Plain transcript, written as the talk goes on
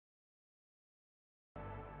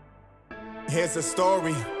Here's a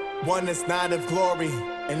story, one that's not of glory.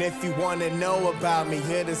 And if you want to know about me,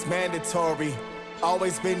 it is mandatory.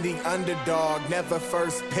 Always been the underdog, never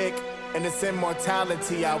first pick. And it's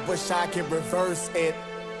immortality, I wish I could reverse it.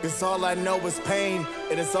 Cause all I know is pain,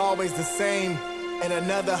 it is always the same. In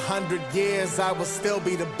another 100 years, I will still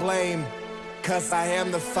be to blame. Cause I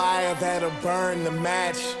am the fire that'll burn the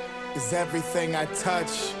match. Cause everything I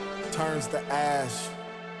touch turns to ash.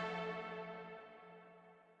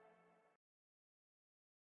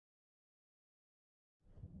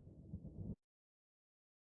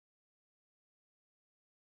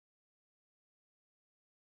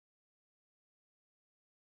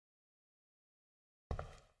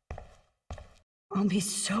 I'll be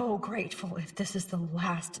so grateful if this is the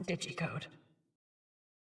last digicode.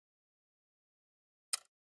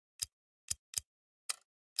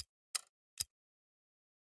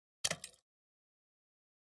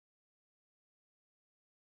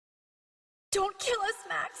 Don't kill us,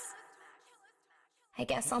 Max! I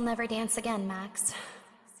guess I'll never dance again, Max.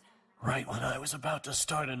 Right when I was about to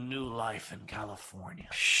start a new life in California.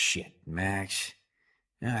 Shit, Max.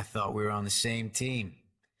 I thought we were on the same team.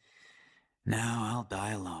 Now I'll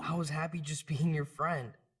die alone. I was happy just being your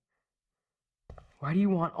friend. Why do you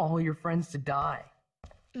want all your friends to die?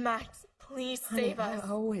 Max, please save us. I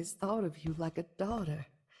always thought of you like a daughter.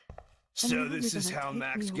 So this is how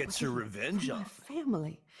Max gets her revenge on my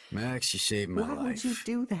family. Max, you saved my life. Why would you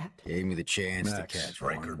do that? Gave me the chance Max, to catch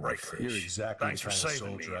breaker, one more breaker. fish. You're exactly Thanks the for kind of saving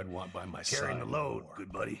soldier me. I'd want by my Carrying side. the load,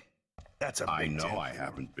 good buddy. That's a I big know deal. I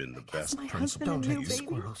haven't been the best My principal. husband and You you, baby.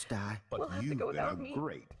 squirrels die. But We'll have to you've go been without a me.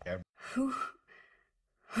 great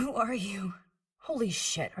Who are you? Holy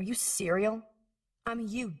shit, are you cereal? I'm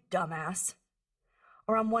you, dumbass.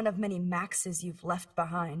 Or I'm one of many Maxes you've left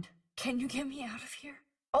behind. Can you get me out of here?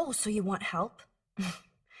 Oh, so you want help?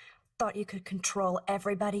 Thought you could control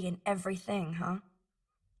everybody and everything, huh?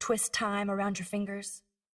 Twist time around your fingers?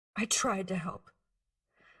 I tried to help.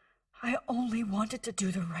 I only wanted to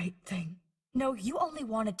do the right thing. No, you only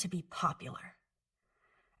wanted to be popular.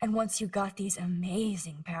 And once you got these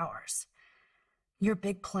amazing powers, your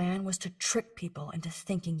big plan was to trick people into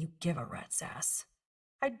thinking you give a rat's ass.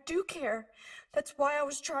 I do care. That's why I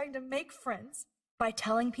was trying to make friends. By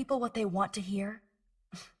telling people what they want to hear.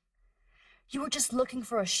 You were just looking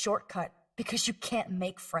for a shortcut because you can't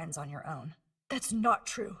make friends on your own. That's not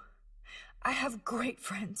true. I have great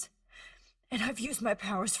friends, and I've used my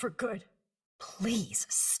powers for good. Please,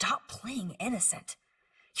 stop playing innocent.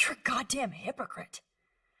 You're a goddamn hypocrite.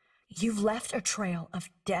 You've left a trail of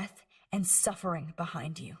death and suffering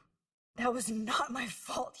behind you. That was not my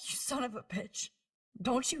fault, you son of a bitch.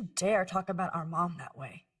 Don't you dare talk about our mom that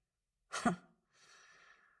way.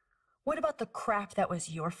 What about the crap that was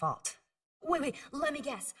your fault? Wait, let me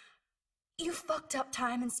guess. You fucked up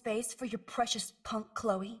time and space for your precious punk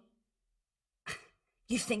Chloe?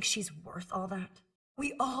 You think she's worth all that?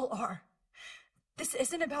 We all are. This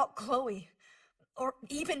isn't about Chloe, or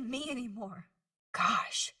even me anymore.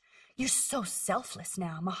 Gosh, you're so selfless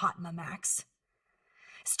now, Mahatma Max.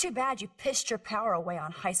 It's too bad you pissed your power away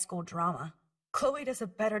on high school drama. Chloe does a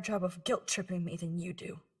better job of guilt-tripping me than you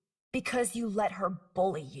do. Because you let her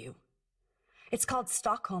bully you. It's called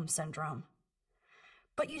Stockholm Syndrome.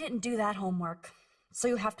 But you didn't do that homework, so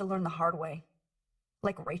you have to learn the hard way.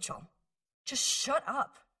 Like Rachel. Just shut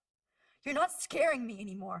up. You're not scaring me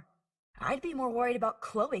anymore. I'd be more worried about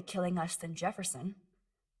Chloe killing us than Jefferson.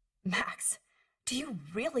 Max, do you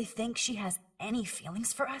really think she has any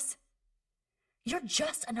feelings for us? You're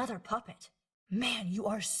just another puppet. Man, you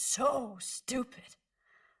are so stupid.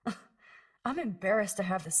 I'm embarrassed to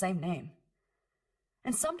have the same name.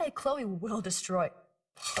 And someday Chloe will destroy...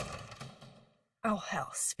 Oh hell,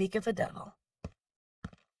 speak of the devil.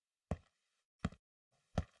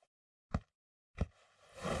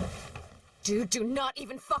 Dude, do not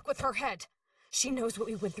even fuck with her head. She knows what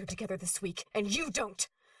we went through together this week, and you don't.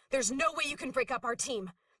 There's no way you can break up our team.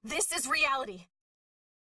 This is reality.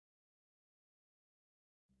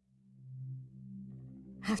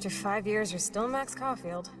 After 5 years, you're still Max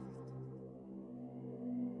Caulfield.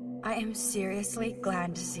 I am seriously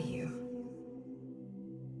glad to see you.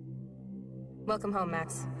 Welcome home,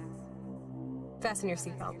 Max. Fasten your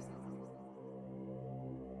seatbelt.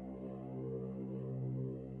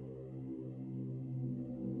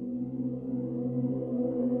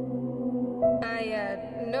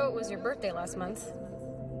 I know it was your birthday last month.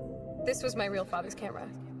 This was my real father's camera.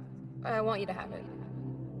 I want you to have it.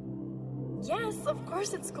 Yes, of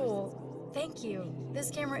course it's cool. Thank you. This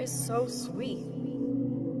camera is so sweet.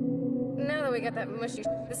 Now that we got that mushy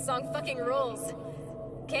this song fucking rules.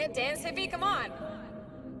 Can't dance, hippie? Come on.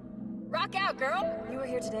 Rock Look out, girl! You were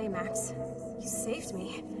here today, Max. You saved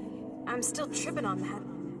me. I'm still tripping on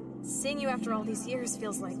that. Seeing you after all these years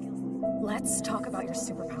feels like... Let's talk about your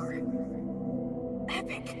superpower.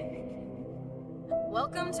 Epic.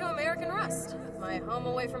 Welcome to American Rust, my home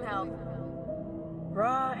away from hell.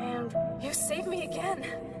 Raw and... You saved me again.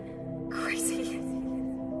 Crazy.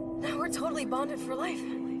 Now we're totally bonded for life.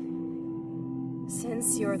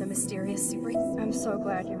 Since you're the mysterious super... I'm so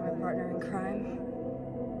glad you're my partner in crime.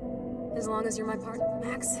 As long as you're my partner,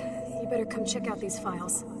 Max, you better come check out these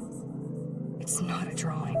files. It's not a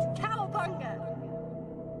drawing. Cowabunga!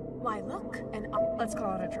 Why, look, and let's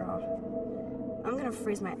call it a draw. I'm gonna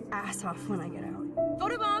freeze my ass off when I get out.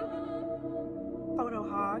 Photobomb! Photo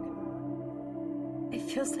hog. It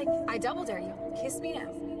feels like I double dare you. Kiss me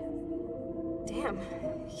now. Damn,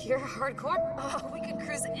 you're hardcore. Oh, we could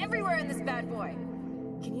cruise everywhere in this bad boy.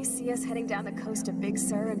 Can you see us heading down the coast of Big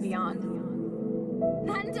Sur and beyond?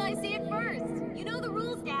 Not until I see it first. You know the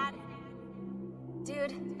rules, Dad.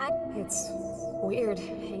 Dude, it's weird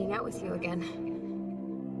hanging out with you again.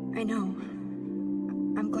 I know.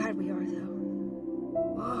 I'm glad we are, though.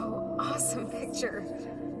 Whoa, awesome picture.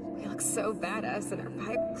 We look so badass in our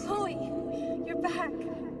pipe. Chloe, you're back.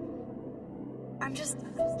 I'm just...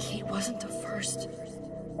 Kate wasn't the first.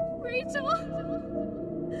 Rachel!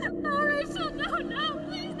 Oh, Rachel, no,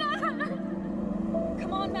 please not her!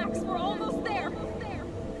 Come on, Max, we're almost there.